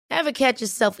Ever catch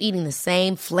yourself eating the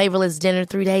same flavorless dinner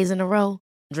 3 days in a row?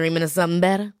 Dreaming of something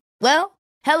better? Well,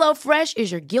 HelloFresh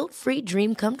is your guilt-free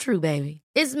dream come true, baby.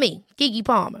 It's me, Keke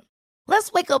Palmer.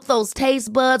 Let's wake up those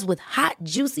taste buds with hot,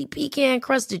 juicy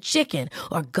pecan-crusted chicken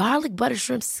or garlic butter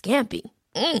shrimp scampi.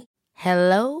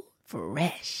 Hello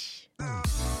Fresh.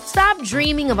 Stop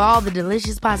dreaming of all the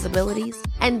delicious possibilities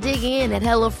and dig in at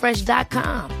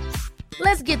HelloFresh.com.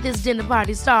 Let's get this dinner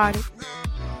party started.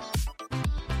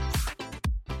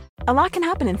 A lot can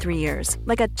happen in 3 years,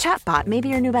 like a chatbot may be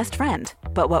your new best friend.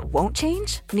 But what won't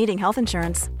change? Needing health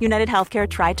insurance. United Healthcare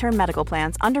Tri-Term Medical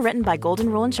Plans, underwritten by Golden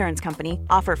Rule Insurance Company,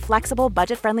 offer flexible,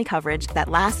 budget-friendly coverage that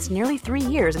lasts nearly 3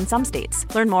 years in some states.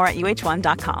 Learn more at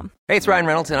uh1.com. Hey, it's Ryan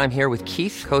Reynolds, and I'm here with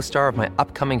Keith, co-star of my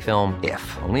upcoming film,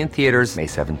 If, only in theaters May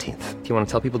 17th. Do you want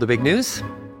to tell people the big news?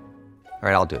 All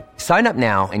right, I'll do it. Sign up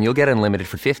now and you'll get unlimited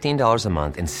for $15 a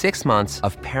month and 6 months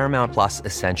of Paramount Plus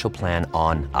Essential Plan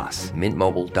on us.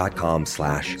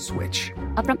 MintMobile.com/switch.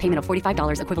 Upfront payment of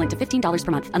 $45 equivalent to $15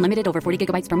 per month. Unlimited over 40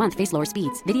 gigabytes per month. Face lower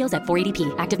speeds. Videos at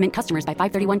 480p. Active Mint customers by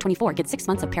 531.24 get 6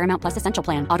 months of Paramount Plus Essential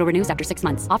Plan. Auto renews after 6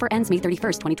 months. Offer ends May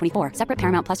 31st, 2024. Separate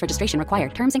Paramount Plus registration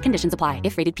required. Terms and conditions apply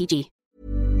if rated PG.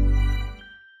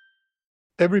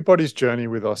 Everybody's journey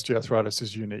with osteoarthritis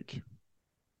is unique.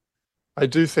 I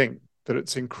do think that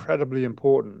it's incredibly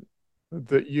important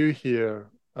that you hear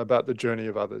about the journey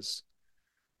of others.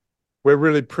 We're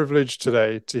really privileged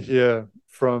today to hear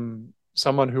from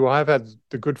someone who I've had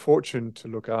the good fortune to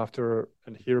look after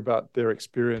and hear about their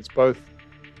experience, both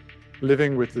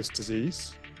living with this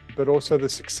disease, but also the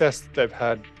success that they've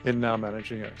had in now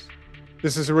managing it.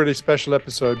 This is a really special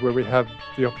episode where we have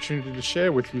the opportunity to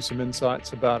share with you some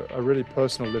insights about a really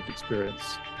personal lived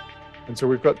experience. And so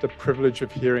we've got the privilege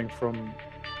of hearing from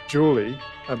Julie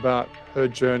about her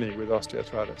journey with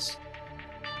osteoarthritis.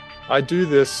 I do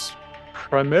this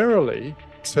primarily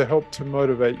to help to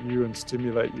motivate you and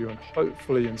stimulate you and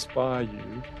hopefully inspire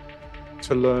you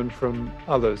to learn from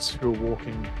others who are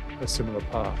walking a similar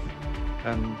path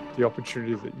and the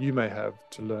opportunity that you may have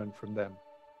to learn from them.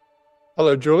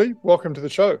 Hello, Julie. Welcome to the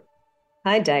show.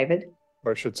 Hi, David.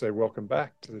 Or I should say, welcome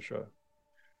back to the show.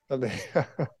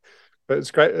 But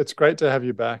it's great to have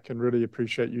you back and really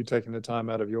appreciate you taking the time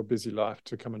out of your busy life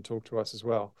to come and talk to us as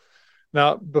well.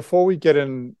 Now, before we get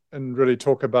in and really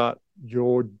talk about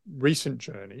your recent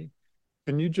journey,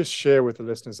 can you just share with the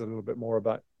listeners a little bit more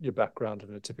about your background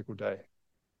in a typical day?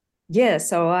 Yeah,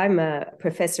 so I'm a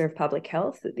professor of public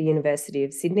health at the University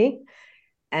of Sydney,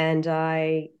 and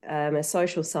I am a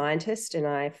social scientist and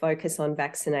I focus on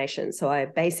vaccination. So I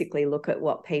basically look at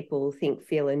what people think,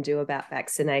 feel, and do about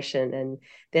vaccination, and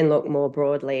then look more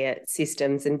broadly at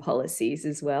systems and policies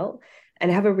as well,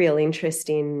 and have a real interest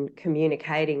in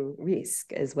communicating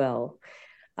risk as well.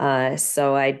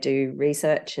 So I do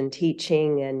research and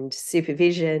teaching and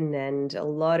supervision and a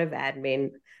lot of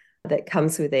admin that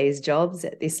comes with these jobs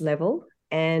at this level,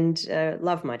 and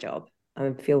love my job. I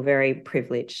feel very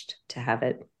privileged to have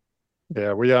it.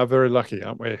 Yeah, we are very lucky,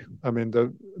 aren't we? I mean,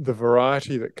 the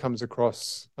variety that comes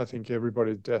across, I think,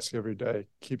 everybody's desk every day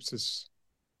keeps us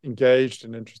engaged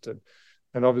and interested.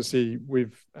 And obviously,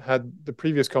 we've had the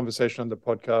previous conversation on the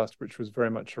podcast, which was very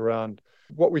much around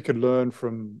what we could learn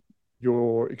from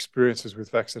your experiences with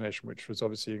vaccination, which was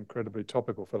obviously incredibly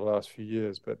topical for the last few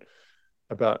years, but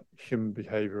about human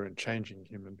behavior and changing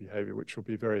human behavior, which will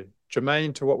be very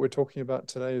germane to what we're talking about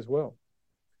today as well.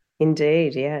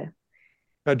 Indeed, yeah.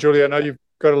 Now, Julie, I know you've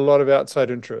got a lot of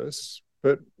outside interests,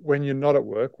 but when you're not at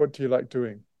work, what do you like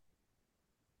doing?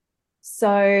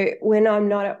 So when I'm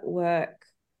not at work,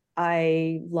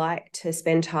 I like to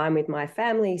spend time with my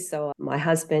family. So my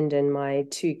husband and my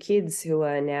 2 kids, who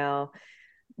are now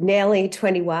nearly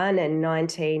 21 and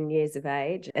 19 years of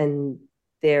age, and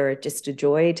they're just a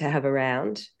joy to have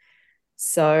around.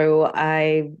 So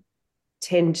I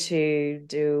tend to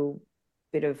do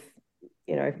a bit of,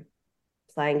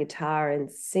 playing guitar and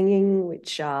singing,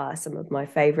 which are some of my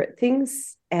favorite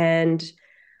things. And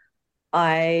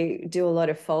I do a lot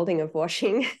of folding of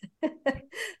washing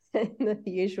and the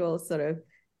usual sort of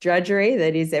drudgery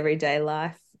that is everyday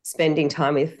life, spending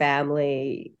time with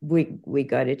family. We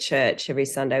go to church every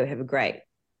Sunday. We have a great,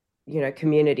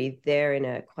 community there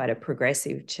in quite a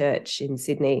progressive church in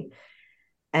Sydney.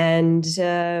 And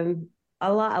I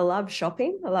love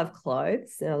shopping. I love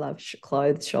clothes, and I love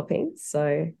clothes shopping.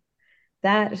 So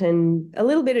that and a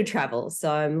little bit of travel.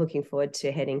 So I'm looking forward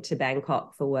to heading to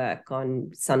Bangkok for work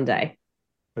on Sunday.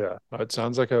 Yeah, it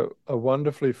sounds like a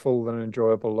wonderfully full and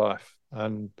enjoyable life.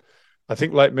 And I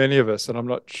think like many of us, and I'm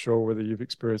not sure whether you've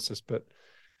experienced this, but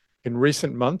in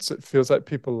recent months, it feels like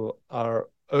people are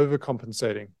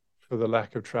overcompensating for the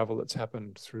lack of travel that's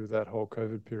happened through that whole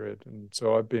COVID period. And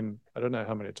so I don't know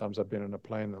how many times I've been in a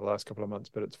plane in the last couple of months,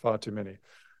 but it's far too many.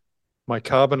 My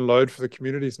carbon load for the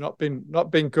community has not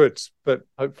been good, but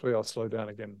hopefully I'll slow down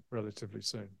again relatively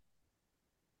soon.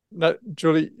 Now,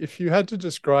 Julie, if you had to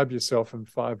describe yourself in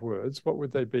 5 words, what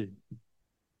would they be?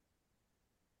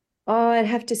 Oh, I'd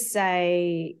have to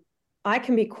say I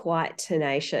can be quite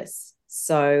tenacious.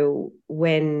 So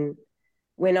when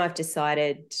I've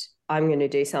decided I'm going to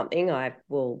do something, I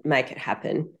will make it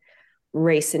happen.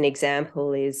 Recent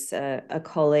example is a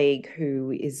colleague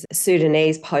who is a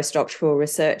Sudanese postdoctoral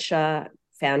researcher,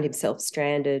 found himself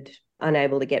stranded,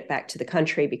 unable to get back to the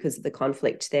country because of the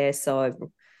conflict there. So I've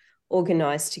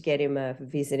organised to get him a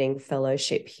visiting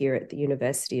fellowship here at the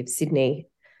University of Sydney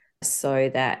so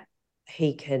that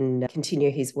he can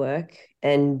continue his work.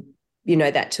 And, you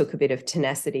know, that took a bit of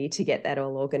tenacity to get that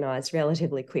all organised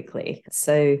relatively quickly.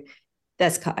 So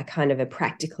that's kind of a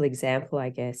practical example, I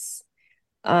guess.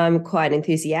 I'm quite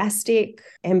enthusiastic,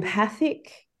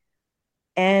 empathic,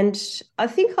 and I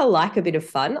think I like a bit of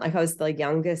fun. Like, I was the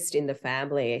youngest in the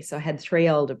family, so I had 3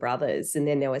 older brothers, and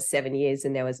then there was 7 years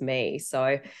and there was me.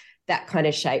 So that kind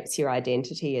of shapes your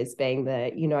identity as being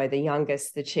the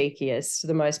youngest, the cheekiest,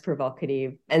 the most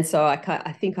provocative. And so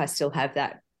I think I still have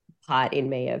that part in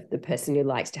me of the person who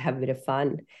likes to have a bit of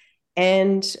fun.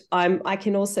 And I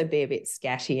can also be a bit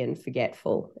scatty and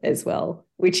forgetful as well,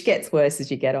 which gets worse as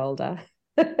you get older.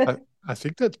 I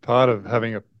think that's part of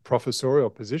having a professorial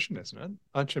position, isn't it?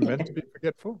 Aren't you meant to be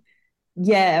forgetful?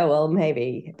 Yeah, well,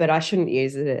 maybe, but I shouldn't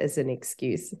use it as an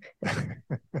excuse.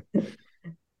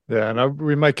 Yeah, and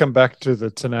we may come back to the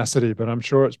tenacity, but I'm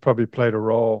sure it's probably played a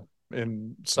role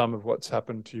in some of what's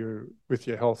happened to you with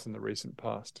your health in the recent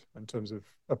past in terms of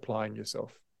applying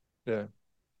yourself. Yeah,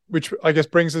 which I guess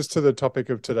brings us to the topic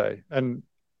of today. And,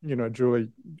 you know, Julie,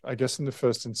 I guess in the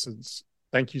first instance,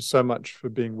 thank you so much for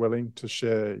being willing to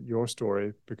share your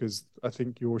story, because I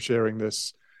think you're sharing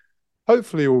this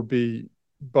hopefully will be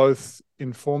both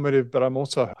informative, but I'm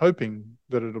also hoping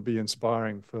that it'll be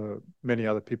inspiring for many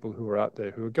other people who are out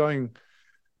there who are going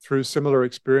through similar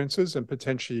experiences and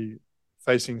potentially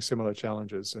facing similar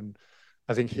challenges. And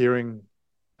I think hearing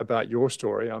about your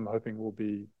story, I'm hoping will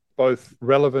be both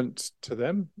relevant to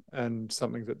them and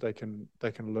something that they can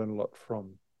learn a lot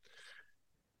from.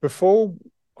 Before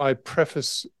I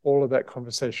preface all of that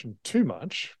conversation too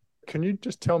much, can you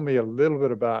just tell me a little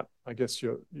bit about, I guess,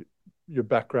 your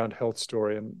background health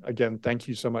story? And again, thank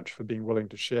you so much for being willing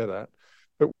to share that.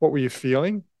 But what were you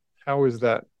feeling? How is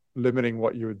that limiting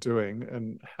what you were doing?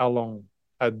 And how long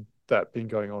had that been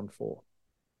going on for?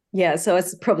 Yeah, so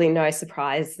it's probably no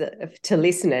surprise to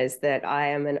listeners that I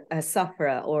am a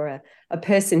sufferer or a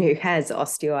person who has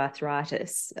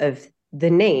osteoarthritis of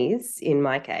the knees, in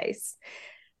my case.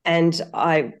 And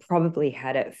I probably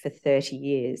had it for 30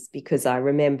 years, because I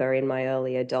remember in my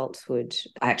early adulthood,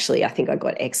 I think I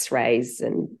got x-rays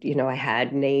and, you know, I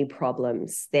had knee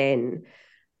problems then.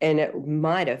 And it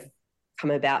might have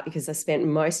come about because I spent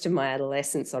most of my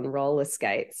adolescence on roller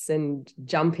skates and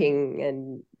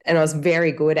jumping, and I was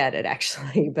very good at it,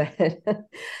 actually, but it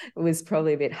was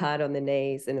probably a bit hard on the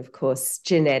knees. And of course,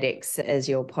 genetics, as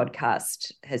your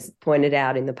podcast has pointed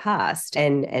out in the past,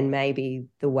 and maybe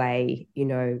the way, you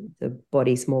know, the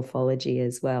body's morphology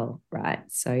as well, right?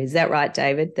 So is that right,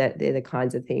 David, that they're the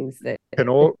kinds of things that can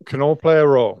all play a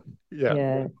role?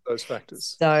 Yeah. Those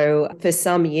factors. So for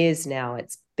some years now,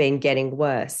 it's been getting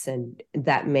worse, and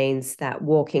that means that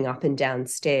walking up and down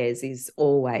stairs is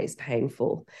always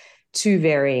painful to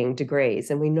varying degrees.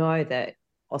 And we know that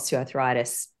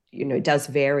osteoarthritis, you know, does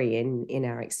vary in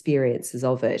our experiences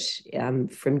of it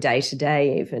from day to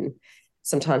day, even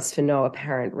sometimes for no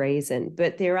apparent reason.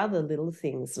 But there are other little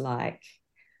things like,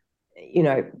 you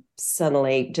know,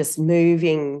 suddenly just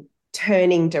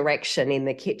turning direction in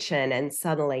the kitchen, and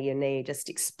suddenly your knee just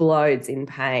explodes in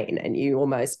pain and you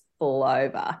almost fall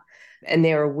over. And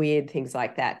there are weird things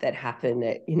like that happen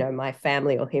that, you know, my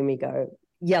family will hear me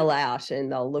yell out,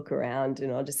 and they'll look around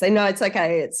and I'll just say, no, it's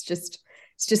okay. It's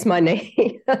just my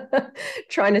knee.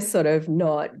 Trying to sort of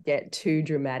not get too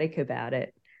dramatic about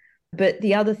it. But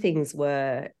the other things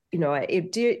were, you know,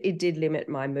 it did limit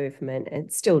my movement.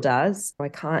 It still does. I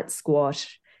can't squat.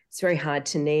 It's very hard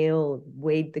to kneel,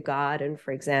 weed the garden,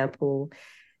 for example.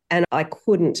 And I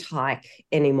couldn't hike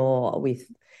anymore with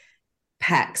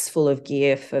packs full of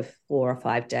gear for 4 or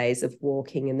 5 days of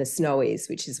walking in the snowies,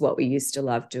 which is what we used to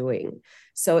love doing.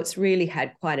 So it's really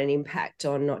had quite an impact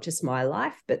on not just my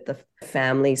life, but the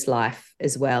family's life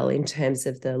as well, in terms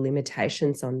of the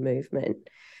limitations on movement.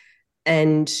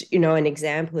 And, you know, an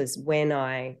example is when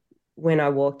I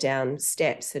walk down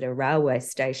steps at a railway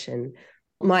station,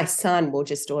 my son will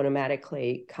just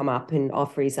automatically come up and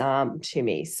offer his arm to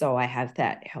me. So I have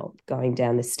that help going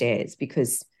down the stairs,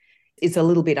 because it's a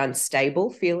little bit unstable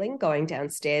feeling going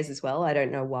downstairs as well. I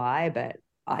don't know why, but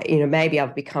maybe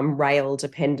I've become rail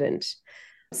dependent.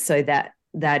 So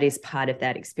that is part of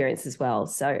that experience as well.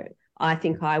 So I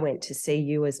think I went to see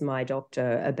you as my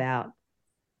doctor about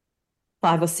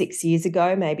 5 or 6 years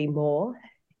ago, maybe more.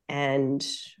 And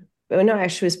no,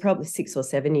 actually, it was probably 6 or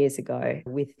 7 years ago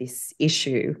with this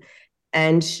issue.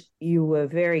 And you were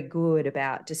very good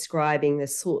about describing the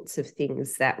sorts of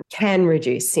things that can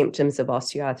reduce symptoms of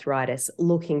osteoarthritis,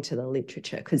 looking to the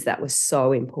literature, because that was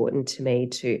so important to me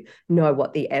to know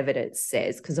what the evidence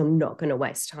says, because I'm not going to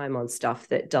waste time on stuff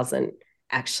that doesn't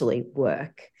actually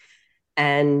work.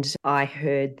 And I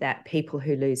heard that people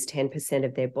who lose 10%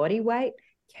 of their body weight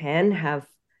can have,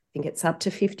 I think it's up to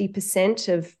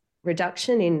 50% of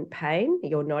reduction in pain.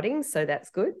 You're nodding, so that's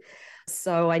good.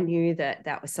 So I knew that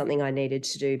that was something I needed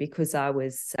to do, because I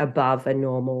was above a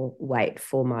normal weight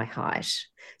for my height.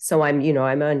 So I'm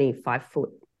only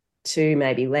 5'2",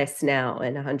 maybe less now,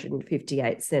 and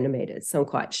 158 centimeters. So I'm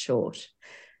quite short.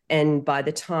 And by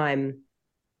the time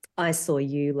I saw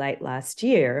you late last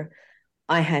year,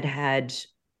 I had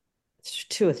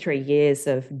 2 or 3 years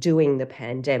of doing the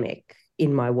pandemic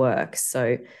in my work.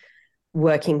 So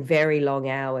working very long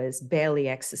hours, barely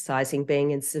exercising,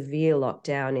 being in severe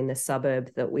lockdown in the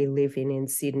suburb that we live in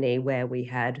Sydney, where we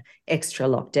had extra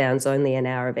lockdowns, only an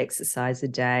hour of exercise a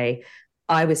day.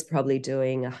 I was probably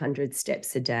doing 100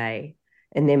 steps a day.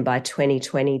 And then by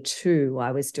 2022,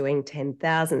 I was doing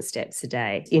 10,000 steps a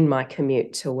day in my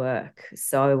commute to work.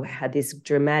 So I had this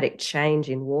dramatic change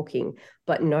in walking,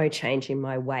 but no change in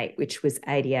my weight, which was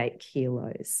 88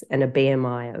 kilos and a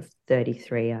BMI of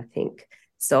 33, I think.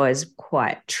 So I was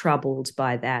quite troubled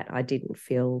by that. I didn't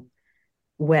feel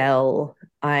well.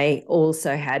 I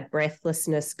also had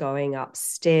breathlessness going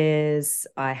upstairs.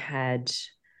 I had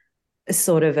a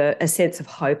sort of a sense of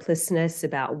hopelessness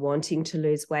about wanting to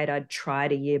lose weight. I'd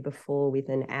tried a year before with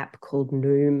an app called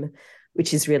Noom,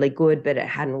 which is really good, but it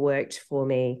hadn't worked for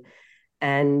me.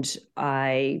 And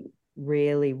I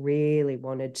really, really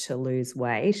wanted to lose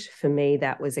weight. For me,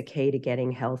 that was a key to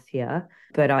getting healthier,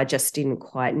 but I just didn't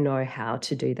quite know how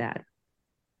to do that.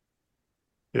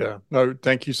 Yeah, no,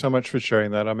 thank you so much for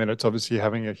sharing that. I mean, it's obviously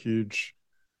having a huge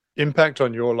impact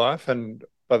on your life, and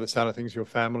by the sound of things, your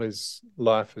family's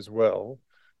life as well.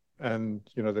 And,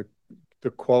 the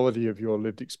quality of your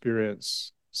lived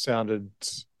experience sounded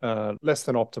less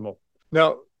than optimal.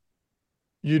 Now,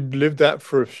 you'd lived that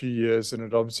for a few years, and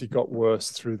it obviously got worse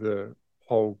through the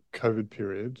whole COVID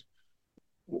period.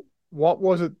 What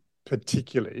was it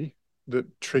particularly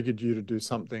that triggered you to do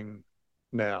something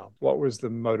now? What was the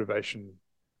motivation?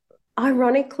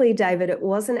 Ironically, David, it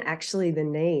wasn't actually the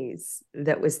knees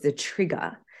that was the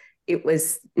trigger. It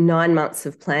was 9 months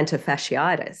of plantar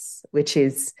fasciitis, which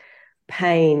is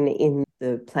pain in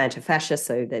the plantar fascia,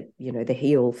 so that, the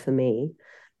heel for me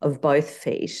of both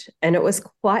feet. And it was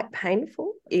quite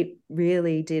painful. It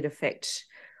really did affect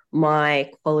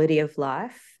my quality of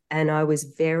life. And I was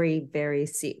very, very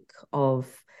sick of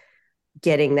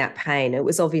getting that pain. It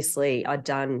was obviously, I'd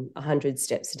done 100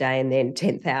 steps a day and then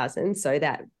 10,000. So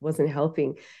that wasn't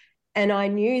helping. And I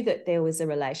knew that there was a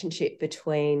relationship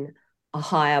between a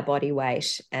higher body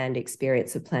weight and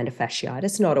experience of plantar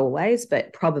fasciitis. Not always,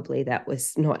 but probably that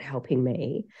was not helping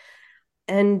me.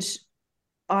 And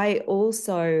I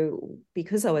also,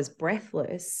 because I was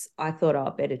breathless, I thought,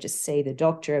 I'd better just see the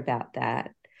doctor about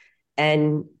that.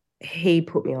 And he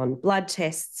put me on blood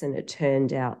tests, and it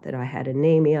turned out that I had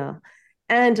anemia,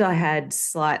 and I had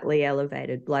slightly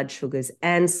elevated blood sugars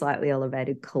and slightly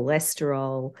elevated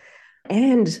cholesterol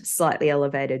and slightly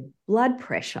elevated blood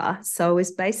pressure. So I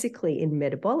was basically in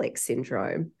metabolic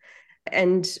syndrome.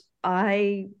 And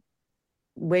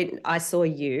when I saw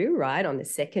you, right, on the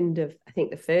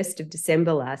 1st of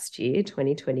December last year,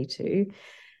 2022,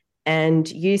 and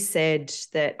you said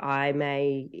that I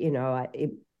may,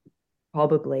 it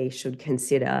probably should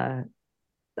consider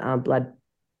blood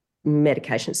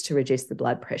medications to reduce the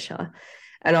blood pressure.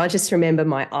 And I just remember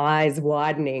my eyes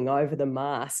widening over the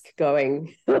mask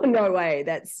going, oh, no way,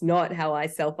 that's not how I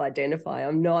self-identify.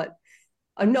 I'm not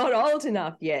old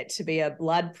enough yet to be a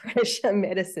blood pressure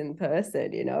medicine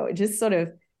person. It just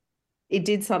it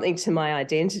did something to my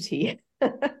identity.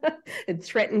 It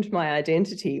threatened my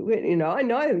identity. I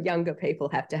know younger people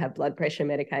have to have blood pressure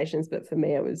medications, but for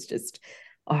me, it was just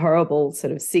a horrible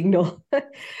sort of signal.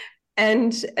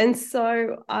 And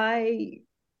so I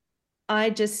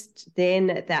just then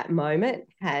at that moment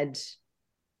had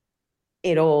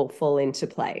it all fall into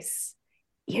place.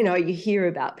 You hear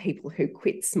about people who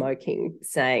quit smoking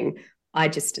saying, I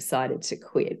just decided to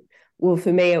quit. Well,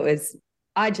 for me, it was,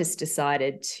 I just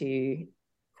decided to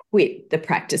quit the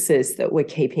practices that were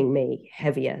keeping me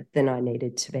heavier than I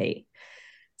needed to be.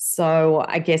 So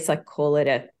I guess I call it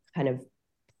a kind of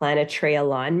planetary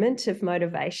alignment of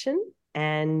motivation.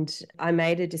 And I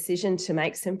made a decision to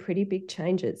make some pretty big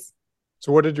changes.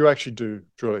 So what did you actually do,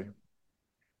 Julie?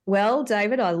 Well,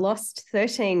 David, I lost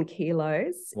 13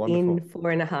 kilos Wonderful.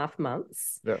 in 4.5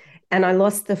 months. Yeah. And I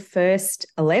lost the first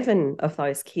 11 of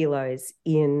those kilos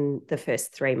in the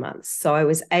first 3 months. So I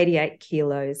was 88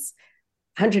 kilos,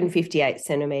 158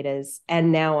 centimeters,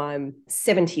 and now I'm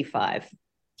 75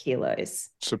 kilos.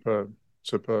 Superb.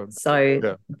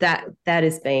 So that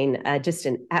has been just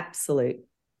an absolute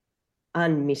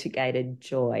unmitigated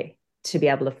joy to be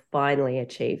able to finally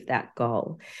achieve that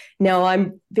goal. Now,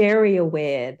 I'm very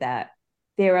aware that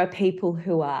there are people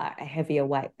who are a heavier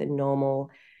weight than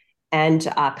normal and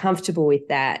are comfortable with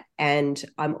that. And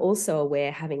I'm also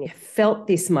aware, having felt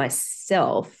this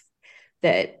myself,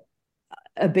 that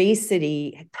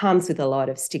obesity comes with a lot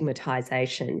of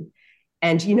stigmatization.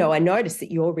 And, I notice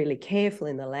that you're really careful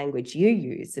in the language you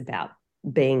use about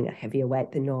being a heavier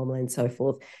weight than normal and so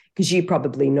forth, because you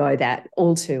probably know that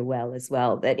all too well as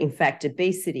well, that in fact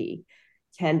obesity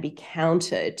can be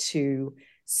counter to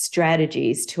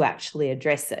strategies to actually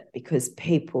address it, because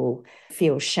people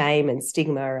feel shame and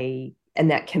stigma,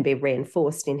 and that can be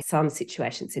reinforced in some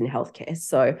situations in healthcare.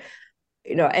 So,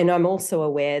 and I'm also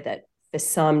aware that for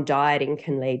some, dieting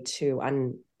can lead to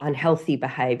unhealthy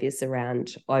behaviors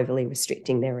around overly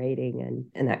restricting their eating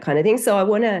and that kind of thing. So I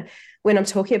want to, when I'm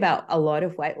talking about a lot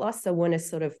of weight loss, I want to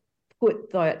sort of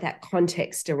put that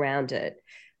context around it.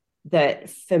 That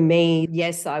for me,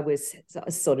 yes, I was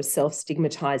sort of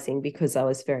self-stigmatizing because I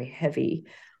was very heavy,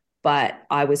 but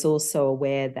I was also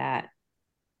aware that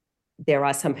there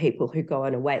are some people who go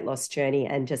on a weight loss journey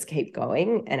and just keep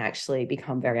going and actually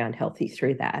become very unhealthy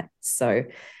through that. So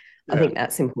I think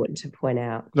that's important to point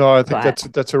out. No, I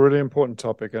think that's a really important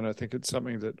topic, and I think it's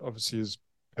something that obviously is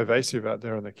pervasive out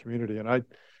there in the community. And I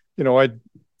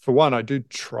for one, I do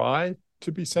try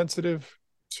to be sensitive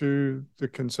to the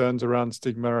concerns around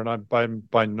stigma, and I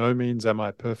by no means am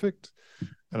I perfect,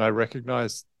 and I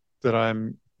recognize that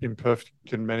I'm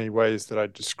imperfect in many ways that I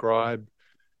describe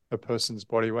a person's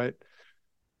body weight.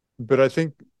 But I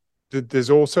think that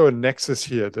there's also a nexus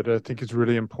here that I think is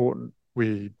really important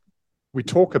we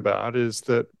talk about, is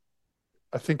that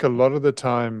I think a lot of the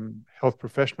time health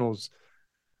professionals,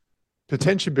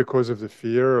 potentially because of the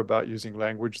fear about using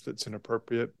language that's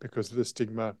inappropriate, because of the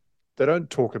stigma, they don't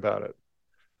talk about it.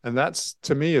 And that's,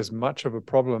 to me, as much of a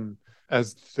problem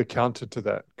as the counter to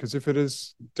that. Because if it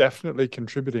is definitely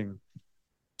contributing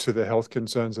to the health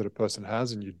concerns that a person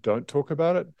has and you don't talk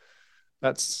about it,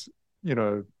 that's,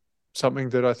 something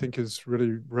that I think is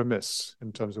really remiss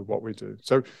in terms of what we do.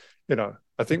 So,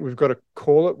 I think we've got to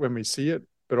call it when we see it,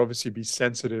 but obviously be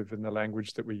sensitive in the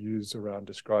language that we use around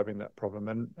describing that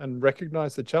problem, and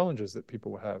recognize the challenges that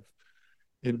people have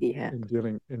in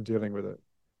dealing with it.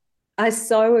 I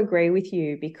so agree with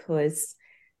you, because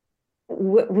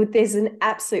there's an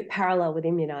absolute parallel with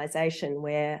immunization,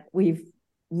 where we've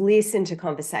listened to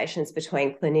conversations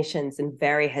between clinicians and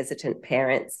very hesitant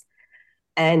parents.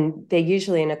 And they're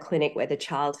usually in a clinic where the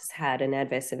child has had an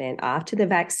adverse event after the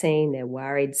vaccine. They're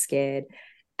worried, scared.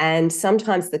 And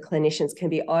sometimes the clinicians can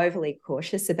be overly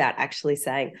cautious about actually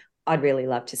saying, I'd really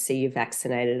love to see you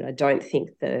vaccinated. I don't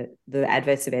think the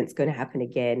adverse event's going to happen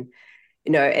again.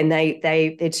 And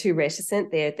they're too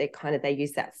reticent. They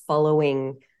use that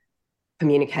following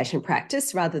communication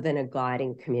practice rather than a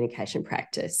guiding communication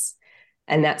practice.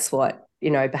 And that's what,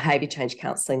 behavior change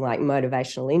counseling, like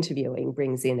motivational interviewing,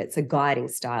 brings in. It's a guiding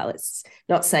style. It's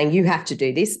not saying you have to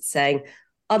do this. It's saying,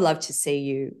 I'd love to see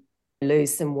you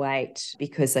lose some weight,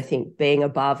 because I think being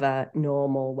above a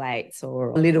normal weight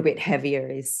or a little bit heavier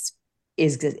is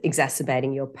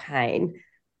exacerbating your pain.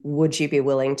 Would you be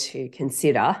willing to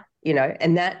consider,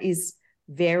 and that is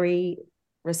very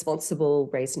responsible,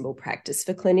 reasonable practice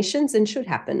for clinicians and should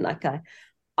happen. Like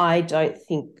I don't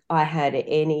think I had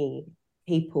any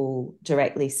people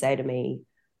directly say to me,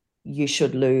 you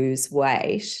should lose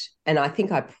weight. And I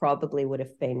think I probably would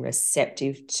have been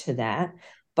receptive to that.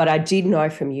 But I did know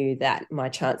from you that my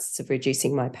chances of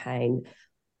reducing my pain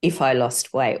if I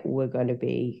lost weight were going to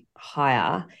be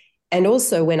higher. And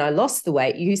also when I lost the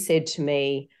weight, you said to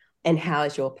me, and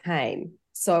how's your pain?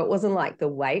 So it wasn't like the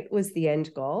weight was the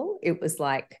end goal. It was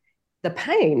like the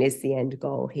pain is the end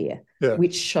goal here,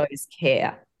 which shows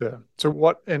care. Yeah. So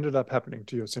what ended up happening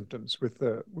to your symptoms with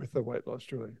the weight loss,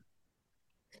 Julie?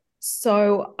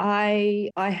 So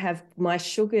I have my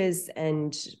sugars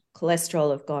and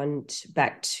cholesterol have gone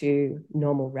back to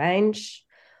normal range.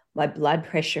 My blood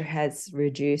pressure has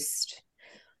reduced.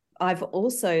 I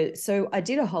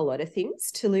did a whole lot of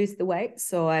things to lose the weight.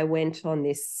 So I went on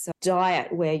this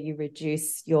diet where you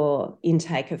reduce your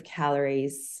intake of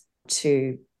calories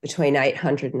to between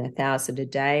 800 and 1,000 a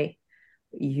day.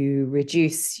 You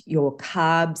reduce your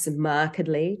carbs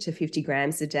markedly to 50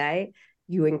 grams a day.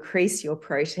 You increase your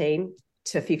protein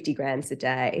to 50 grams a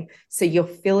day. So you're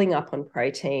filling up on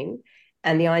protein.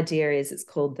 And the idea is it's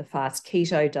called the fast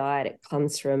keto diet. It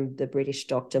comes from the British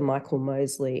doctor Michael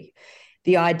Mosley.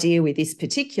 The idea with this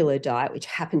particular diet, which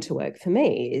happened to work for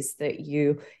me, is that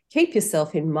you keep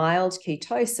yourself in mild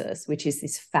ketosis, which is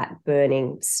this fat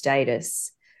burning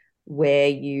status where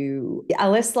you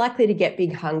are less likely to get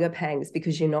big hunger pangs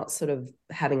because you're not sort of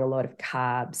having a lot of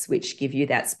carbs, which give you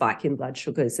that spike in blood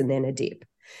sugars and then a dip.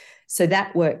 So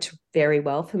that worked very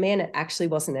well for me, and it actually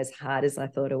wasn't as hard as I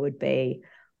thought it would be.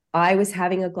 I was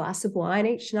having a glass of wine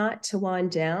each night to wind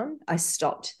down. I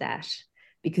stopped that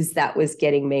because that was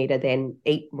getting me to then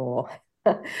eat more.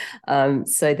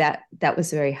 So that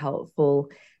was very helpful.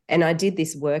 And I did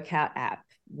this workout app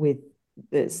with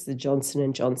the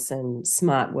Johnson & Johnson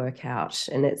Smart Workout,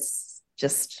 and it's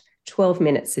just 12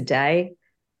 minutes a day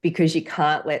because you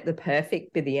can't let the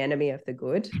perfect be the enemy of the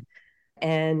good.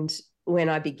 And when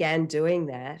I began doing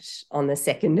that on the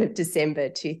 2nd of December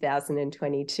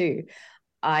 2022,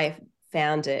 I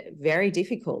found it very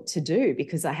difficult to do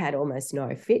because I had almost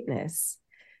no fitness.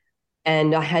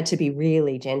 And I had to be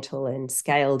really gentle and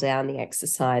scale down the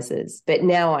exercises. But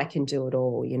now I can do it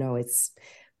all. You know, it's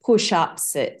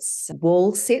push-ups, it's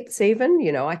wall sits even.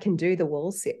 You know, I can do the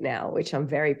wall sit now, which I'm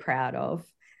very proud of.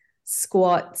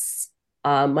 Squats.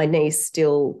 My knees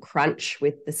still crunch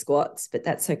with the squats, but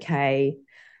that's okay.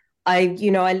 I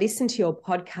listened to your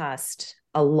podcast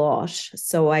a lot,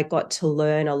 so I got to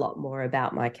learn a lot more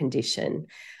about my condition.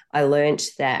 I learned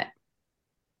that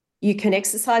you can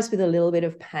exercise with a little bit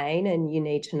of pain and you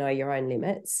need to know your own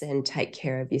limits and take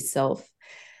care of yourself.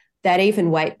 That even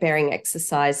weight-bearing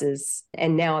exercises,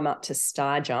 and now I'm up to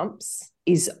star jumps,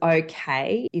 is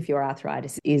okay if your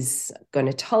arthritis is going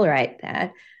to tolerate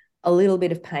that. A little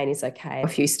bit of pain is okay. A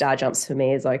few star jumps for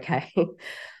me is okay.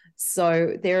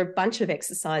 So there are a bunch of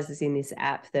exercises in this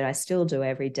app that I still do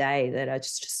every day that are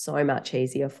just so much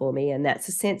easier for me. And that's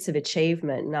a sense of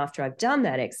achievement. And after I've done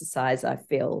that exercise, I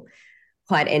feel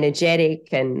quite energetic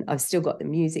and I've still got the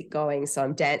music going. So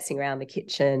I'm dancing around the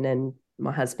kitchen and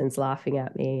my husband's laughing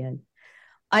at me. And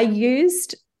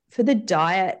for the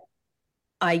diet,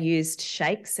 I used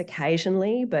shakes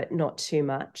occasionally, but not too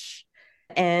much.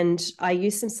 And I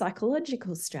used some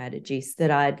psychological strategies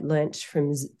that I'd learnt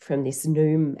from this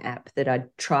Noom app that I'd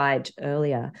tried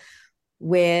earlier,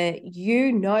 where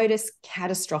you notice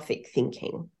catastrophic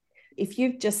thinking. If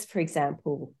you've just, for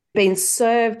example, been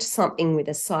served something with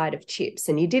a side of chips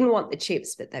and you didn't want the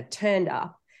chips, but they've turned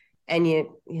up and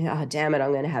oh, damn it,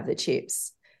 I'm going to have the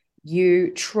chips.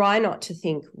 You try not to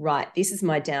think, right, this is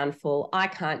my downfall. I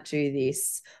can't do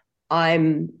this.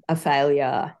 I'm a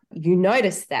failure. You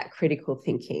notice that critical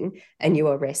thinking and you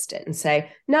arrest it and say,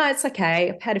 no, it's okay.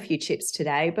 I've had a few chips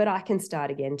today, but I can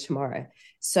start again tomorrow.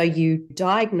 So you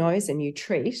diagnose and you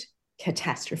treat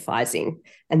catastrophizing.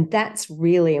 And that's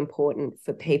really important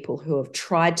for people who have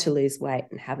tried to lose weight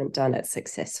and haven't done it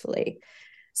successfully.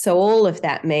 So all of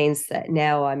that means that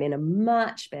now I'm in a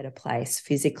much better place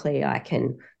physically. I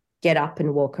can get up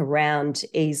and walk around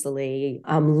easily.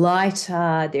 I'm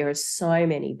lighter. There are so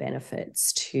many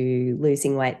benefits to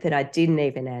losing weight that I didn't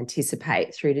even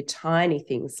anticipate, through to tiny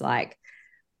things like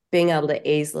being able to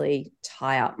easily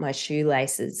tie up my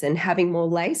shoelaces and having more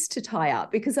lace to tie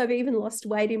up because I've even lost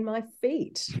weight in my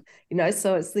feet.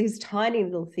 So it's these tiny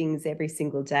little things every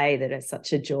single day that are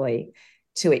such a joy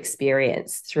to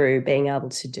experience through being able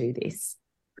to do this.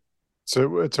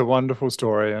 So it's a wonderful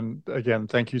story. And again,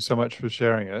 thank you so much for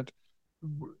sharing it.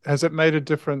 Has it made a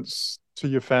difference to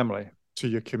your family, to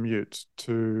your commute,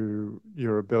 to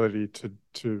your ability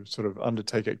to sort of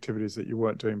undertake activities that you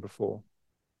weren't doing before?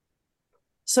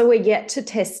 So we're yet to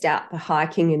test out the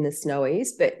hiking in the snowies,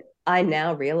 but I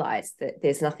now realize that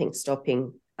there's nothing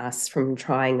stopping us from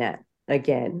trying that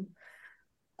again.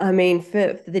 I mean,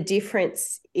 for the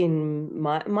difference in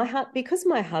my heart, because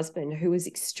my husband, who was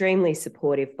extremely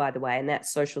supportive, by the way, and that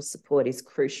social support is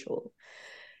crucial,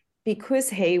 because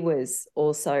he was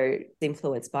also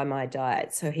influenced by my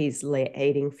diet, so he's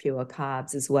eating fewer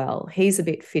carbs as well. He's a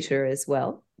bit fitter as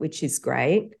well, which is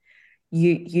great.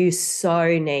 You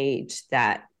so need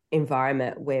that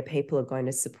environment where people are going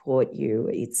to support you.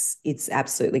 It's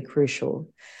absolutely crucial.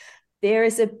 There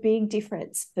is a big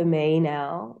difference for me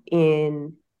now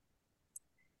in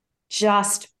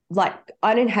just like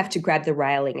I don't have to grab the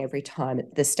railing every time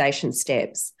at the station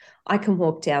steps. I can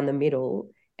walk down the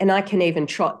middle and I can even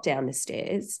trot down the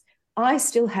stairs. I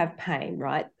still have pain,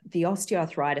 right? The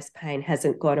osteoarthritis pain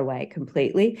hasn't gone away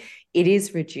completely. It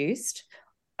is reduced.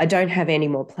 I don't have any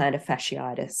more plantar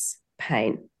fasciitis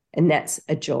pain, and that's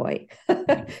a joy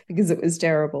because it was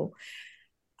terrible.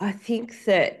 I think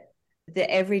that the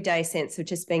everyday sense of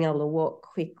just being able to walk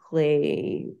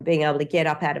quickly, being able to get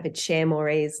up out of a chair more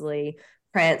easily,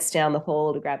 prance down the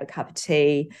hall to grab a cup of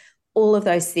tea, all of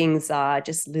those things are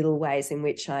just little ways in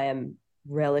which I am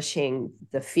relishing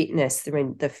the fitness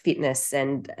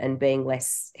and being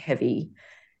less heavy.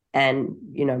 And,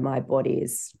 you know, my body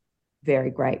is very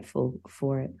grateful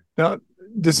for it. Now,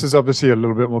 this is obviously a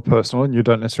little bit more personal, and you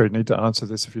don't necessarily need to answer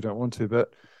this if you don't want to,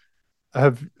 but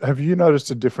have you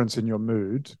noticed a difference in your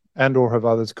mood, and or have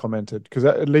others commented? Because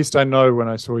at least I know when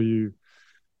I saw you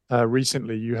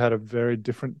recently, you had a very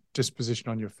different disposition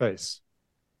on your face.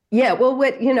 Yeah, well,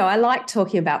 I like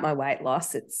talking about my weight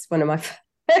loss. It's one of my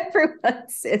everyone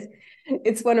says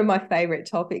it's one of my favorite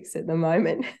topics at the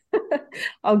moment.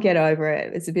 I'll get over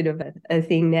it. It's a bit of a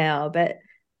thing now, but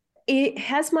it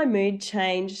has my mood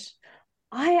changed.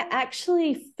 I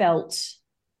actually felt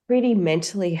pretty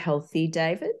mentally healthy,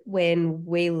 David, when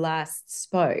we last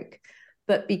spoke.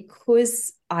 But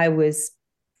because I was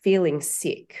feeling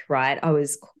sick, right? I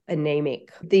was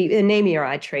anemic. The anemia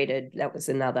I treated, that was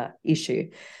another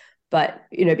issue. But,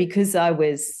 because I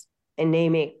was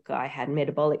anemic, I had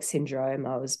metabolic syndrome,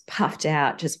 I was puffed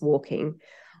out just walking.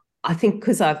 I think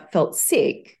because I felt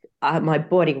sick, my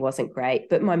body wasn't great,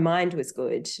 but my mind was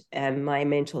good and my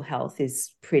mental health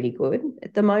is pretty good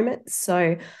at the moment.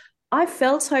 So I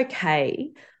felt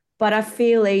okay, but I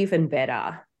feel even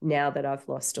better now that I've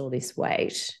lost all this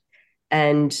weight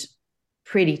and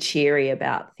pretty cheery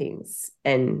about things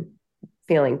and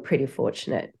feeling pretty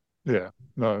fortunate. Yeah,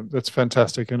 no, that's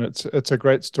fantastic. And it's a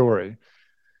great story.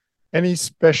 Any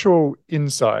special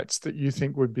insights that you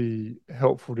think would be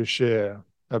helpful to share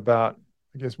about,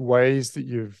 I guess, ways that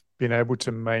you've been able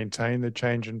to maintain the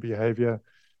change in behavior,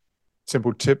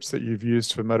 simple tips that you've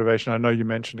used for motivation? I know you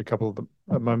mentioned a couple of them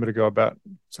a moment ago about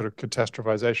sort of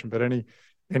catastrophization, but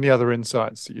any other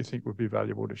insights that you think would be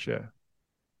valuable to share?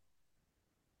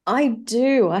 I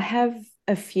do. I have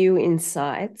a few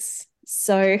insights.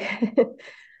 So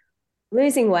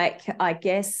losing weight, I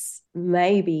guess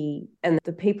maybe, and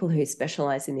the people who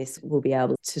specialize in this will be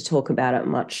able to talk about it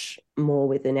much more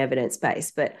with an evidence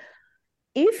base. But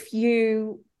if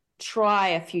you try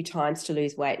a few times to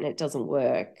lose weight and it doesn't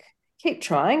work, keep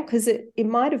trying because it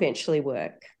might eventually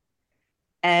work.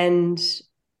 And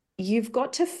you've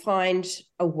got to find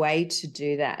a way to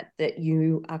do that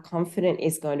you are confident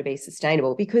is going to be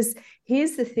sustainable. Because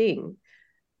here's the thing.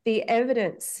 The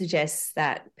evidence suggests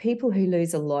that people who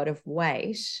lose a lot of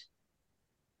weight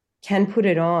can put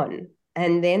it on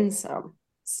and then some.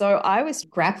 So I was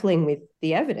grappling with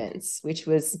the evidence, which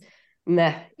was,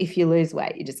 if you lose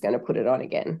weight, you're just going to put it on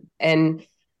again. And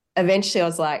eventually I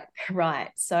was like, right,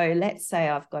 so let's say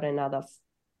I've got another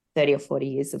 30 or 40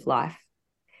 years of life.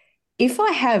 If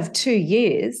I have 2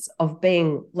 years of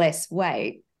being less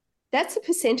weight, that's a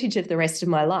percentage of the rest of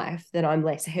my life that I'm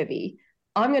less heavy.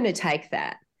 I'm going to take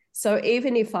that. So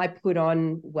even if I put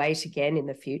on weight again in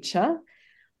the future,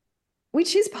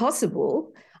 which is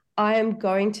possible, I am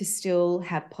going to still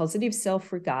have positive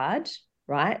self-regard,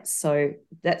 right? So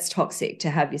that's toxic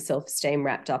to have your self-esteem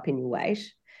wrapped up in your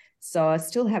weight. So I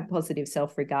still have positive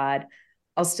self-regard.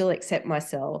 I'll still accept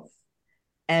myself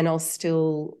and I'll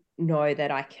still know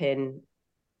that I can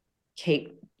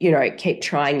keep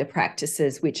trying the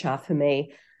practices, which are for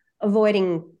me,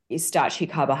 avoiding starchy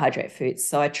carbohydrate foods.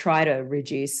 So I try to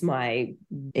reduce my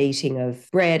eating of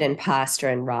bread and pasta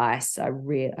and rice. I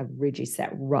reduce that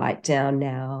right down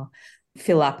now.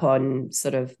 Fill up on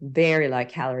sort of very low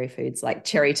calorie foods like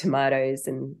cherry tomatoes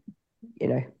and,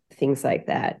 things like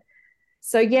that.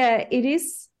 So yeah, it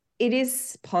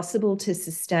is possible to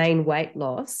sustain weight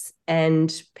loss,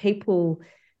 and people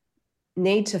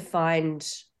need to find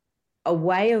a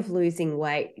way of losing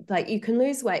weight. Like you can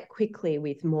lose weight quickly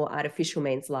with more artificial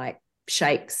means like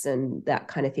shakes and that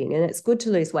kind of thing. And it's good to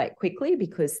lose weight quickly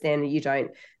because then you don't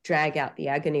drag out the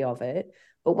agony of it.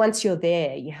 But once you're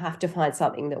there, you have to find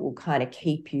something that will kind of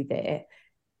keep you there.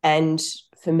 And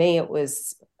for me, it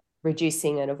was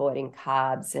reducing and avoiding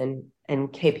carbs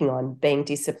and keeping on being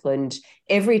disciplined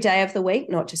every day of the week,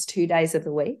 not just 2 days of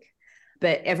the week.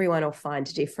 But everyone will find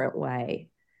a different way.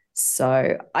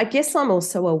 So I guess I'm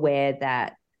also aware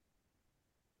that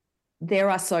there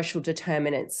are social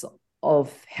determinants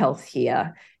of health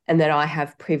here and that I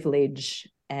have privilege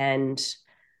and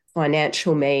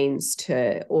financial means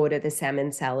to order the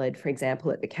salmon salad, for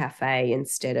example, at the cafe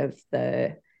instead of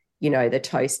the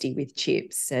toasty with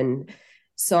chips. And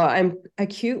so I'm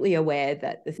acutely aware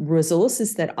that the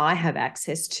resources that I have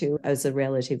access to as a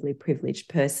relatively privileged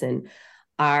person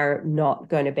are not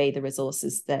going to be the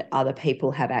resources that other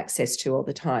people have access to all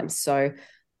the time. So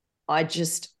I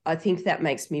think that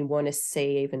makes me want to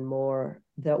see even more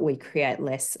that we create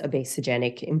less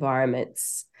obesogenic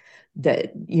environments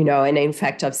that, and in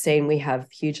fact, I've seen we have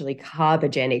hugely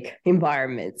carbogenic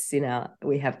environments.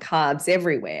 We have carbs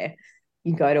everywhere.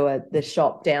 You go to the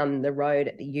shop down the road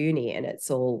at the uni and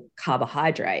it's all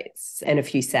carbohydrates and a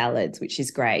few salads, which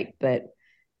is great. But,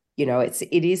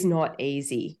 it is not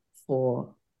easy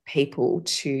for people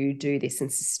to do this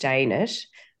and sustain it.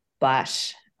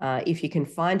 But if you can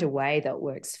find a way that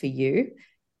works for you,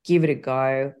 give it a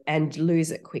go and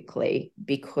lose it quickly,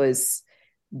 because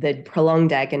the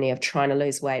prolonged agony of trying to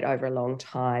lose weight over a long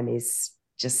time it's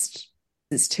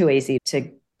too easy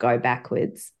to go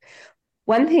backwards.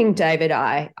 One thing, David,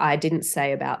 I didn't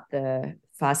say about the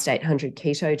Fast 800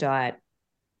 keto diet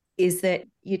is that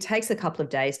it takes a couple of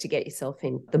days to get yourself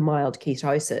in the mild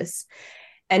ketosis.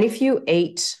 And if you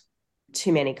eat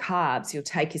too many carbs, you'll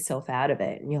take yourself out of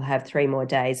it and you'll have 3 more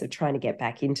days of trying to get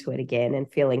back into it again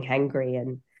and feeling hungry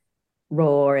and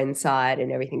raw inside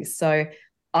and everything. So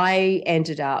I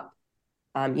ended up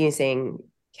using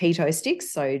keto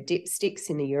sticks, so dip sticks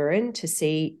in the urine to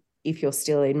see if you're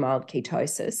still in mild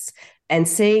ketosis. And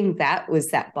seeing that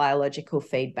was that biological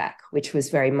feedback, which was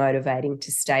very motivating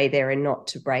to stay there and not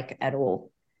to break at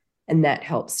all. And that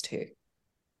helps too.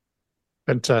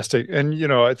 Fantastic. And,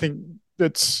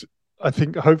 I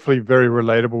think hopefully very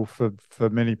relatable for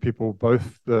many people,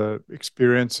 both the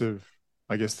experience of,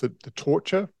 I guess, the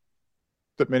torture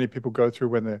that many people go through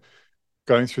when they're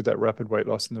going through that rapid weight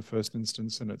loss in the first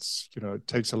instance. And it's, it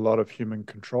takes a lot of human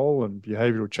control and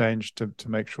behavioral change to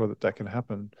make sure that can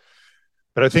happen.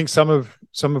 But I think some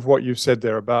of what you've said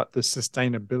there about the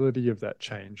sustainability of that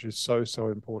change is so, so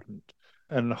important,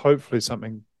 and hopefully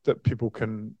something that people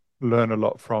can learn a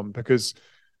lot from, because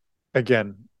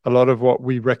again, a lot of what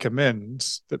we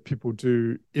recommend that people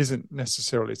do isn't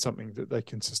necessarily something that they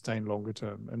can sustain longer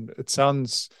term. And it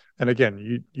sounds, and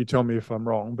again, you tell me if I'm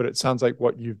wrong, but it sounds like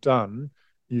what you've done,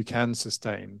 you can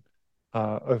sustain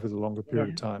over the longer period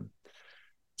of time.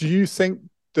 Do you think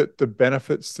that the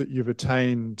benefits that you've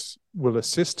attained will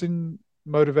assist in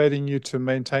motivating you to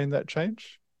maintain that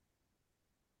change?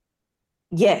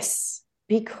 Yes,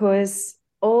 because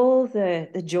all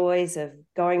the joys of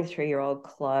going through your old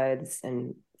clothes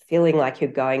and feeling like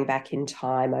you're going back in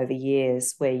time over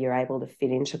years where you're able to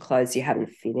fit into clothes you haven't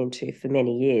fit into for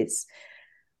many years,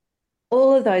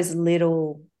 all of those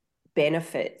little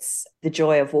benefits, the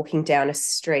joy of walking down a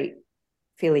street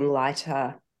feeling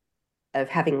lighter, of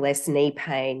having less knee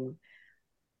pain,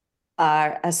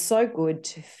 are so good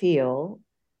to feel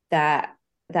that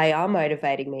they are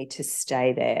motivating me to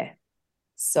stay there.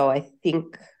 So I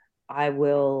think I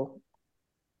will,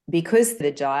 because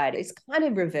the diet is kind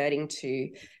of reverting to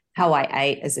how I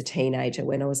ate as a teenager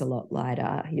when I was a lot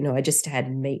lighter. I just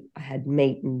had meat. I had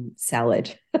meat and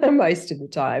salad most of the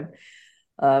time.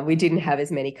 We didn't have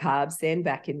as many carbs then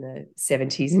back in the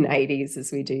 70s and 80s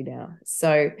as we do now.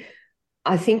 So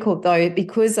I think, although,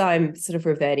 because I'm sort of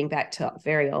reverting back to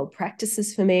very old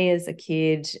practices for me as a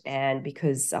kid, and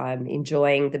because I'm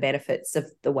enjoying the benefits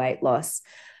of the weight loss,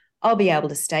 I'll be able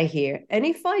to stay here. And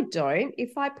if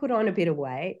I put on a bit of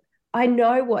weight, I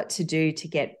know what to do to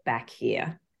get back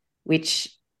here,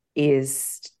 which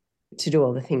is to do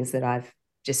all the things that I've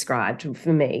described.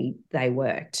 For me, they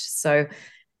worked. So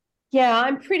yeah,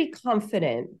 I'm pretty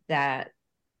confident that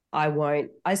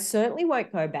I certainly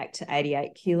won't go back to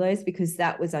 88 kilos, because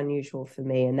that was unusual for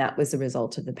me. And that was a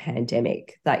result of the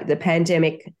pandemic. Like the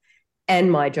pandemic and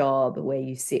my job where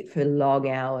you sit for long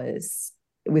hours,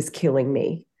 it was killing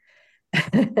me.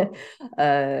 And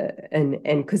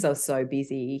because I was so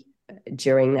busy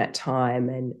during that time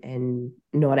and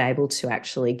not able to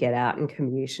actually get out and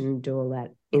commute and do all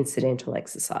that incidental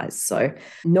exercise. So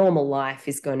normal life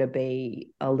is going to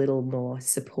be a little more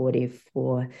supportive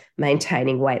for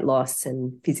maintaining weight loss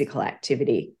and physical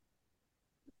activity.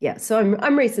 Yeah, so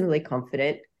I'm reasonably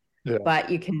confident, but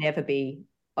you can never be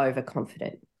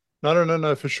overconfident.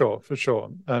 No, for sure.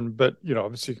 But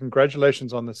obviously,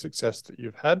 congratulations on the success that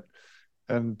you've had.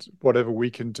 And whatever we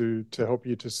can do to help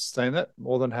you to sustain that,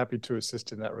 more than happy to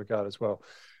assist in that regard as well.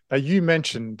 Now, you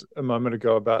mentioned a moment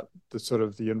ago about the sort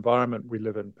of the environment we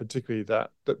live in, particularly that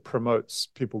promotes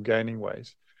people gaining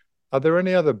weight. Are there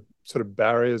any other sort of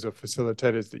barriers or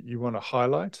facilitators that you want to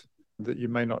highlight that you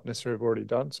may not necessarily have already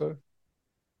done so?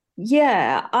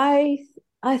 Yeah, I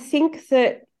I think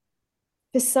that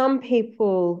for some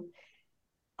people,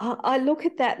 I look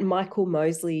at that Michael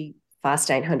Mosley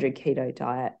Fast 800 keto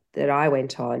diet that I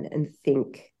went on and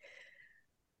think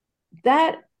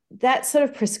that that sort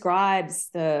of prescribes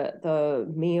the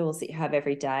meals that you have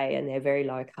every day, and they're very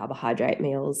low carbohydrate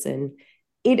meals. And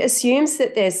it assumes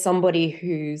that there's somebody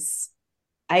who's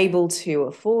able to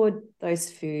afford those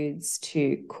foods,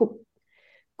 to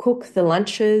cook the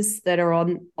lunches that are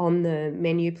on the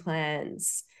menu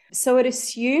plans. So it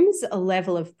assumes a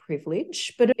level of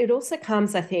privilege, but it also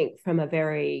comes, I think, from a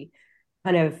very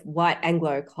kind of white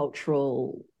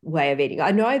Anglo-cultural way of eating.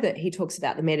 I know that he talks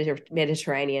about the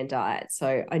Mediterranean diet,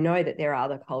 so I know that there are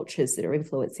other cultures that are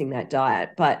influencing that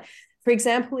diet. But for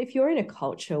example, if you're in a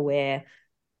culture where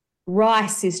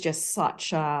rice is just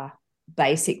such a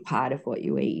basic part of what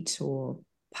you eat, or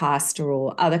pasta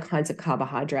or other kinds of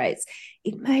carbohydrates,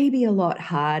 it may be a lot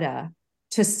harder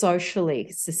to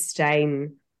socially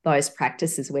sustain those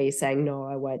practices where you're saying, no,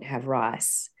 I won't have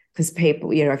rice, because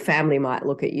people, family might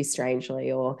look at you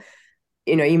strangely, or,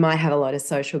 you might have a lot of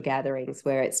social gatherings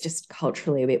where it's just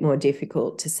culturally a bit more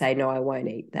difficult to say, no, I won't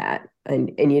eat that.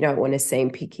 And you don't want to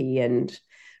seem picky and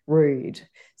rude.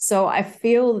 So I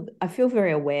feel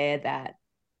very aware that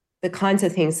the kinds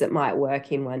of things that might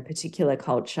work in one particular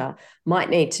culture might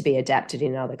need to be adapted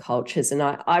in other cultures. And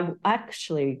I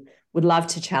actually would love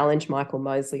to challenge Michael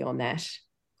Mosley on that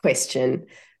question,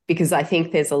 because I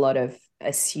think there's a lot of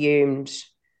assumption,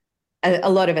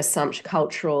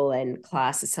 cultural and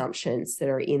class assumptions that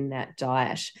are in that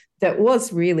diet that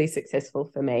was really successful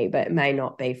for me, but may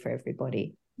not be for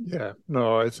everybody. Yeah,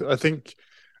 no, I think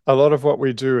a lot of what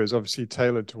we do is obviously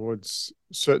tailored towards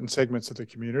certain segments of the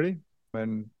community,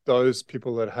 and those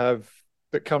people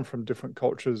that come from different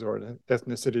cultures or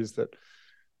ethnicities that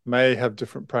may have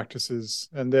different practices.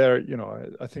 And they're,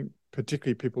 I think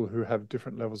particularly people who have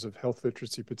different levels of health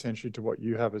literacy potentially to what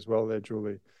you have as well there,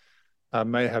 Julie,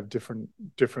 may have different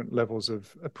levels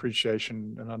of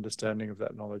appreciation and understanding of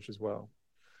that knowledge as well.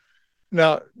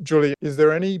 Now, Julie, is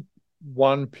there any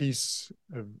one piece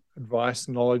of advice,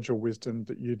 knowledge, or wisdom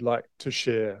that you'd like to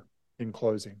share in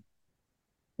closing?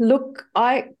 Look,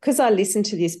 because I listen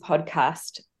to this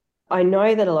podcast, I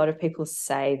know that a lot of people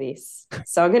say this,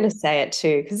 so I'm going to say it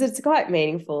too, because it's quite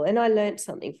meaningful. And I learned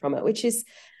something from it, which is,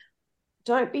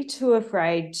 don't be too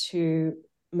afraid to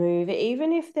move.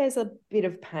 Even if there's a bit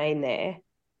of pain there,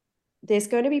 there's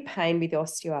going to be pain with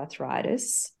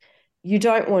osteoarthritis. You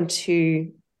don't want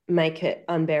to make it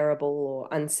unbearable or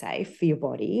unsafe for your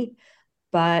body,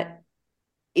 but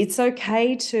it's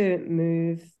okay to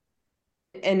move.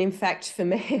 And in fact, for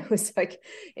me,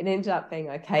 it ended up being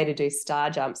okay to do star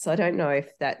jumps. So I don't know if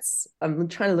I'm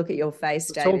trying to look at your face,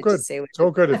 It's David, all good. to see what It's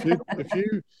all good.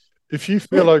 If you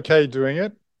feel okay doing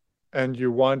it and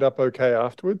you wind up okay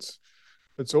afterwards,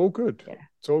 it's all good. Yeah.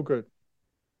 It's all good.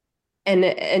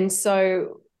 And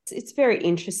so it's very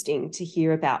interesting to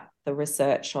hear about the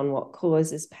research on what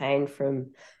causes pain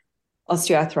from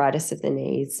osteoarthritis of the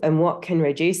knees and what can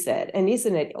reduce it. And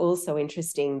isn't it also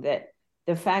interesting that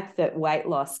the fact that weight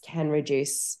loss can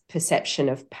reduce perception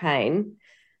of pain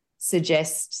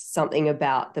suggests something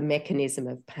about the mechanism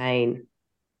of pain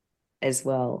as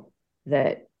well?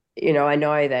 That, I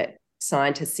know that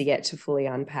scientists are yet to fully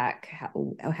unpack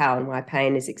how and why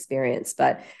pain is experienced,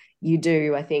 but you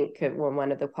do, I think, on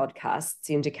one of the podcasts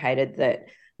indicated that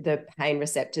the pain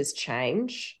receptors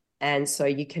change, and so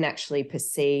you can actually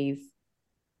perceive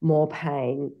more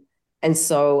pain. And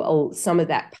so some of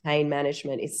that pain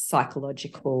management is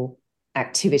psychological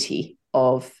activity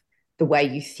of the way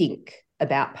you think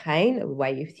about pain, the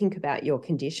way you think about your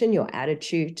condition, your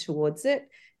attitude towards it,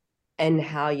 and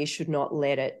how you should not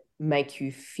let it make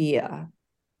you fear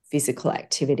physical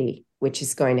activity, which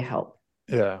is going to help.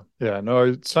 Yeah. No,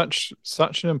 it's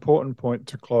such an important point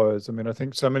to close. I mean, I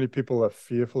think so many people are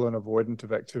fearful and avoidant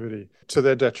of activity to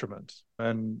their detriment.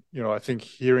 And, I think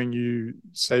hearing you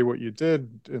say what you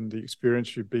did and the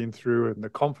experience you've been through and the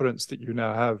confidence that you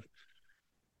now have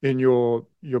in your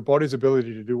body's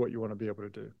ability to do what you want to be able to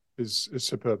do is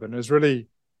superb. And is really,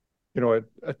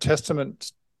 a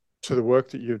testament to the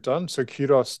work that you've done. So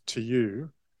kudos to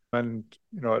you. And,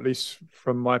 at least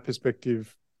from my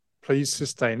perspective, please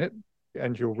sustain it,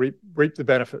 and you'll reap the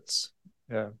benefits.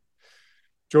 Yeah.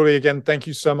 Julie, again, thank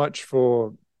you so much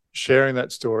for sharing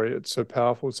that story. It's so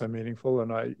powerful, so meaningful,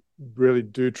 and I really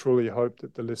do truly hope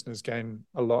that the listeners gain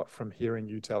a lot from hearing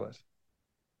you tell it.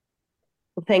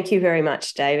 Well, thank you very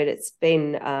much, David. It's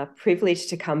been a privilege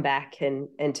to come back and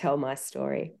tell my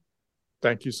story.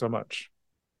 Thank you so much.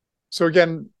 So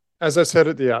again, as I said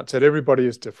at the outset, everybody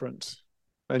is different,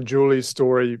 and Julie's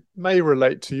story may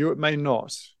relate to you, it may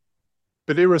not.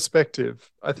 But irrespective,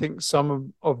 I think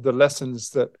some of the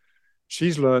lessons that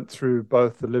she's learned through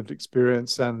both the lived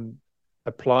experience and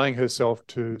applying herself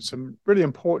to some really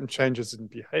important changes in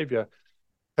behavior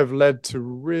have led to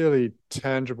really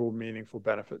tangible, meaningful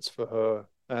benefits for her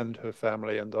and her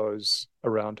family and those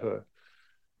around her.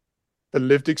 The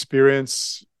lived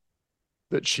experience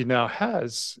that she now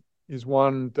has is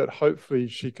one that hopefully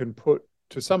she can put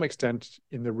to some extent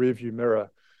in the rearview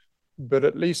mirror, but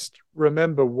at least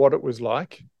remember what it was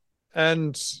like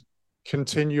and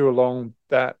continue along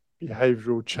that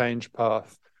behavioral change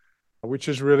path, which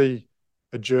is really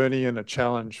a journey and a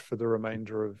challenge for the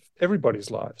remainder of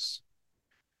everybody's lives.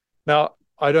 Now,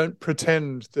 I don't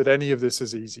pretend that any of this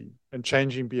is easy, and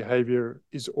changing behavior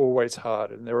is always hard.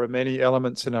 And there are many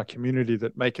elements in our community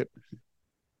that make it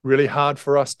really hard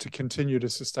for us to continue to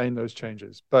sustain those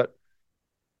changes. But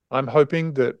I'm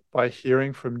hoping that by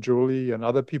hearing from Julie and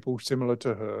other people similar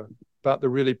to her about the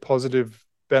really positive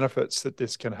benefits that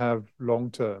this can have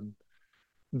long-term,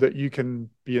 that you can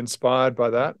be inspired by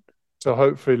that to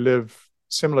hopefully live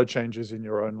similar changes in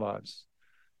your own lives.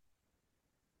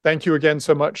 Thank you again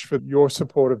so much for your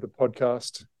support of the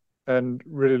podcast, and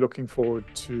really looking forward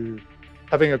to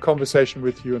having a conversation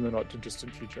with you in the not too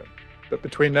distant future. But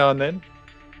between now and then,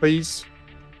 please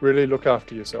really look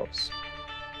after yourselves.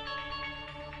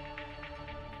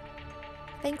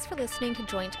 Thanks for listening to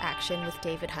Joint Action with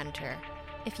David Hunter.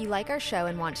 If you like our show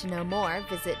and want to know more,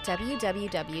 visit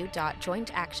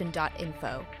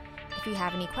www.jointaction.info. If you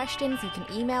have any questions, you can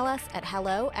email us at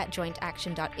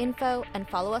hello@jointaction.info and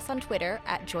follow us on Twitter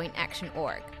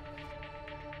 @jointactionorg.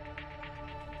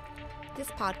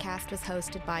 This podcast was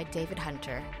hosted by David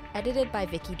Hunter, edited by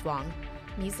Vicky Duong,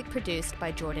 music produced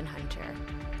by Jordan Hunter.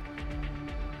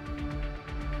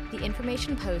 The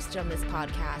information posted on this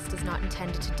podcast is not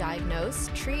intended to diagnose,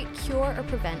 treat, cure, or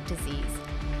prevent disease.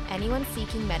 Anyone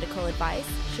seeking medical advice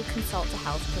should consult a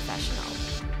health professional.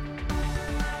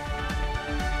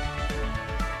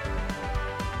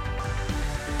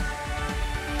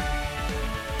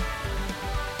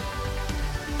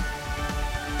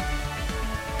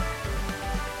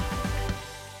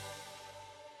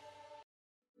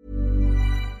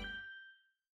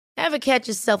 Ever catch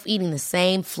yourself eating the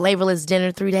same flavorless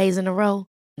dinner 3 days in a row?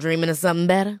 Dreaming of something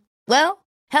better? Well,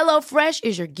 HelloFresh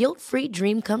is your guilt-free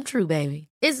dream come true, baby.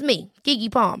 It's me, Keke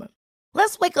Palmer.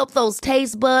 Let's wake up those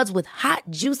taste buds with hot,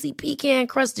 juicy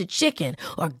pecan-crusted chicken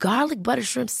or garlic butter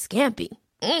shrimp scampi.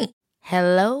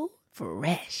 Hello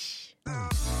Fresh.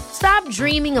 Stop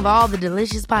dreaming of all the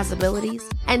delicious possibilities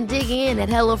and dig in at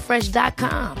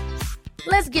HelloFresh.com.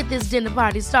 Let's get this dinner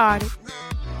party started.